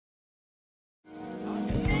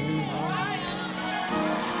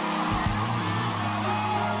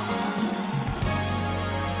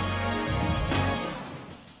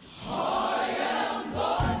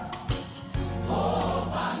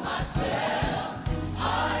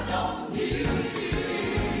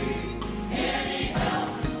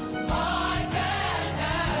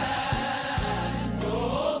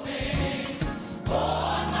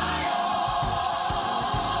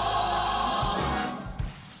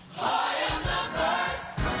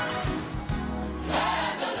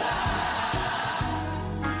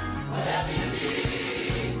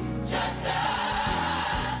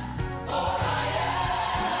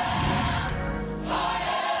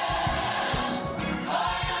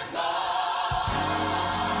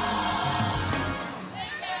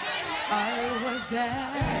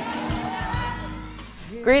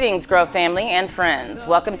Greetings, Grove family and friends.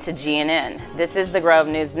 Welcome to GNN. This is the Grove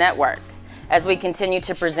News Network. As we continue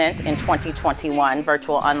to present in 2021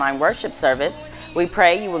 virtual online worship service, we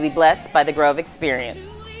pray you will be blessed by the Grove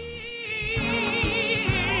experience.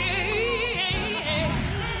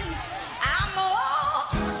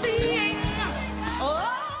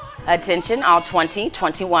 Attention all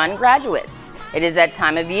 2021 graduates. It is that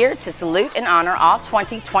time of year to salute and honor all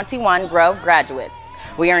 2021 Grove graduates.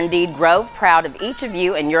 We are indeed Grove proud of each of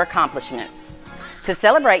you and your accomplishments. To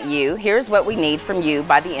celebrate you, here's what we need from you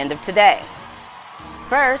by the end of today.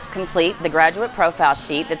 First, complete the graduate profile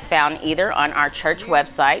sheet that's found either on our church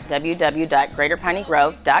website,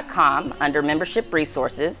 www.greaterpineygrove.com, under Membership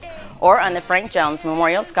Resources, or on the Frank Jones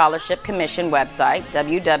Memorial Scholarship Commission website,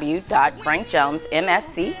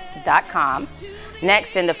 www.frankjonesmsc.com. Next,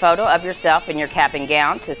 send a photo of yourself in your cap and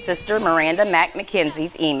gown to Sister Miranda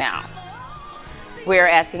McKenzie's email. We are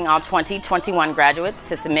asking all 2021 graduates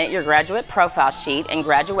to submit your graduate profile sheet and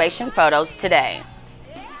graduation photos today.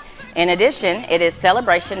 In addition, it is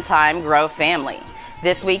celebration time, Grove family.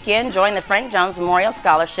 This weekend, join the Frank Jones Memorial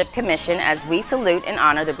Scholarship Commission as we salute and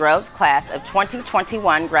honor the Grove's class of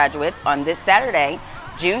 2021 graduates on this Saturday,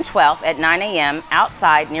 June 12th at 9 a.m.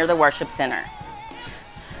 outside near the Worship Center.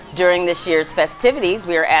 During this year's festivities,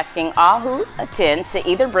 we are asking all who attend to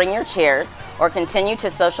either bring your chairs or continue to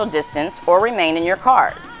social distance or remain in your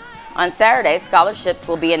cars. On Saturday, scholarships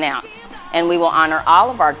will be announced, and we will honor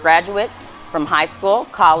all of our graduates from high school,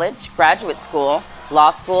 college, graduate school,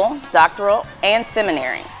 law school, doctoral, and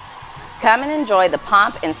seminary. Come and enjoy the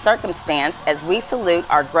pomp and circumstance as we salute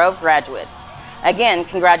our Grove graduates. Again,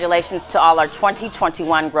 congratulations to all our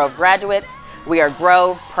 2021 Grove graduates. We are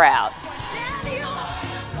Grove proud.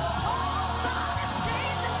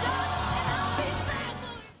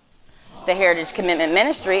 The Heritage Commitment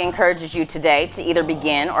Ministry encourages you today to either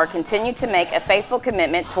begin or continue to make a faithful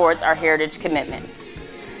commitment towards our Heritage Commitment.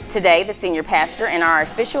 Today, the senior pastor and our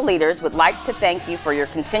official leaders would like to thank you for your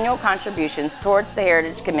continual contributions towards the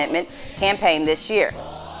Heritage Commitment campaign this year.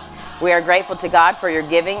 We are grateful to God for your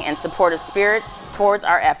giving and supportive spirits towards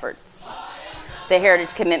our efforts. The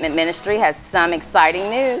Heritage Commitment Ministry has some exciting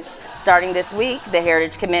news. Starting this week, the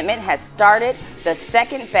Heritage Commitment has started the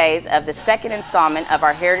second phase of the second installment of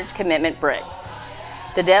our Heritage Commitment bricks.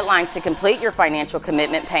 The deadline to complete your financial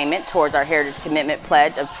commitment payment towards our Heritage Commitment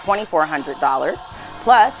pledge of $2,400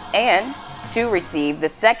 plus and to receive the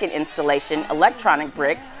second installation electronic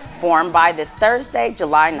brick form by this Thursday,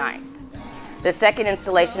 July 9th. The second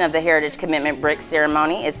installation of the Heritage Commitment brick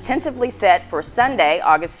ceremony is tentatively set for Sunday,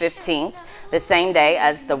 August 15th, the same day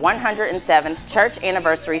as the 107th Church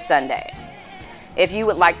Anniversary Sunday. If you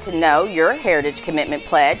would like to know your Heritage Commitment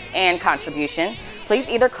pledge and contribution, please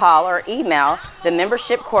either call or email the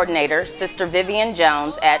Membership Coordinator, Sister Vivian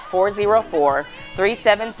Jones, at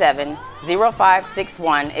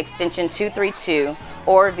 404-377-0561, extension 232,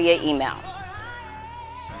 or via email.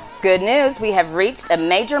 Good news, we have reached a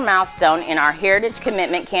major milestone in our Heritage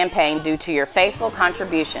Commitment campaign due to your faithful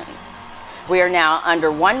contributions. We are now under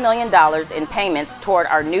 $1 million in payments toward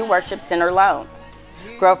our new Worship Center loan.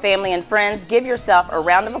 Grove family and friends, give yourself a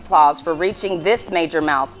round of applause for reaching this major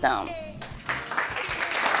milestone.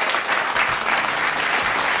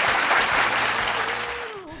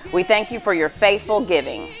 We thank you for your faithful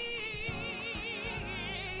giving.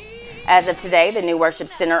 As of today, the new Worship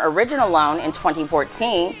Center original loan in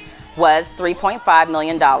 2014 was $3.5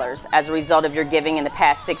 million. As a result of your giving in the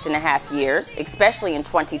past 6.5 years, especially in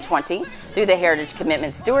 2020, through the Heritage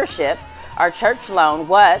Commitment Stewardship, our church loan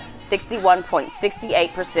was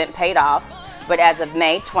 61.68% paid off, but as of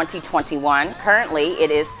May 2021, currently it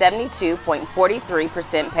is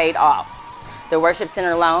 72.43% paid off. The Worship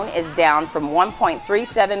Center loan is down from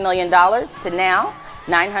 $1.37 million to now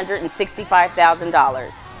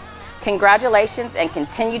 $965,000. Congratulations and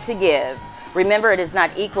continue to give. Remember, it is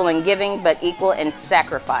not equal in giving, but equal in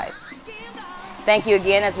sacrifice. Thank you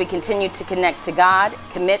again as we continue to connect to God,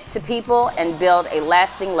 commit to people, and build a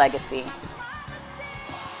lasting legacy.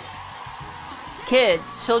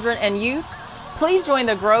 Kids, children, and youth, please join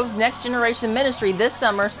the Grove's Next Generation Ministry this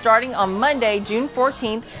summer starting on Monday, June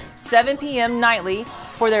 14th, 7 p.m. nightly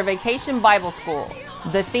for their Vacation Bible School.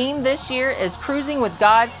 The theme this year is Cruising with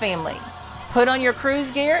God's Family. Put on your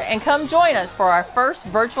cruise gear and come join us for our first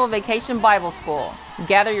virtual Vacation Bible School.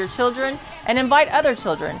 Gather your children and invite other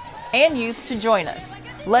children and youth to join us.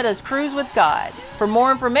 Let us cruise with God. For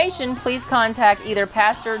more information, please contact either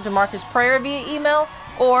Pastor DeMarcus Prayer via email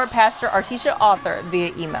or Pastor Artisha Author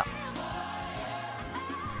via email.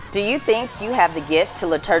 Do you think you have the gift to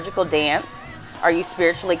liturgical dance? Are you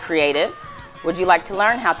spiritually creative? Would you like to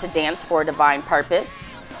learn how to dance for a divine purpose?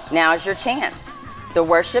 Now is your chance. The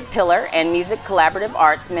Worship Pillar and Music Collaborative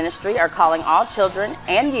Arts Ministry are calling all children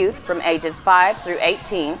and youth from ages 5 through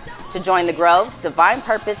 18 to join the Grove's Divine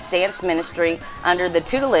Purpose Dance Ministry under the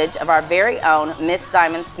tutelage of our very own Miss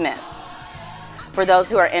Diamond Smith. For those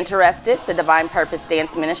who are interested, the Divine Purpose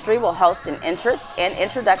Dance Ministry will host an interest and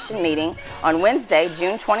introduction meeting on Wednesday,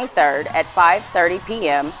 June 23rd at 5:30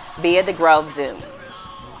 p.m. via the Grove Zoom.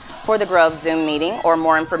 For the Grove Zoom meeting or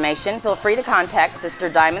more information, feel free to contact Sister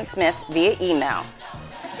Diamond Smith via email.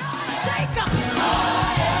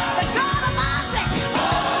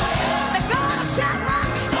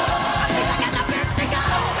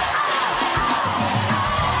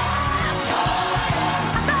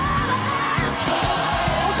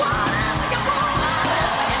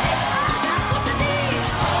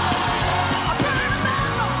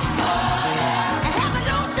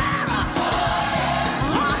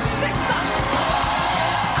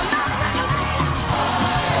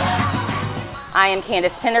 I am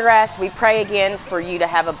Candace Pendergrass. We pray again for you to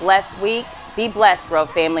have a blessed week. Be blessed, Grove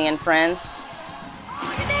family and friends.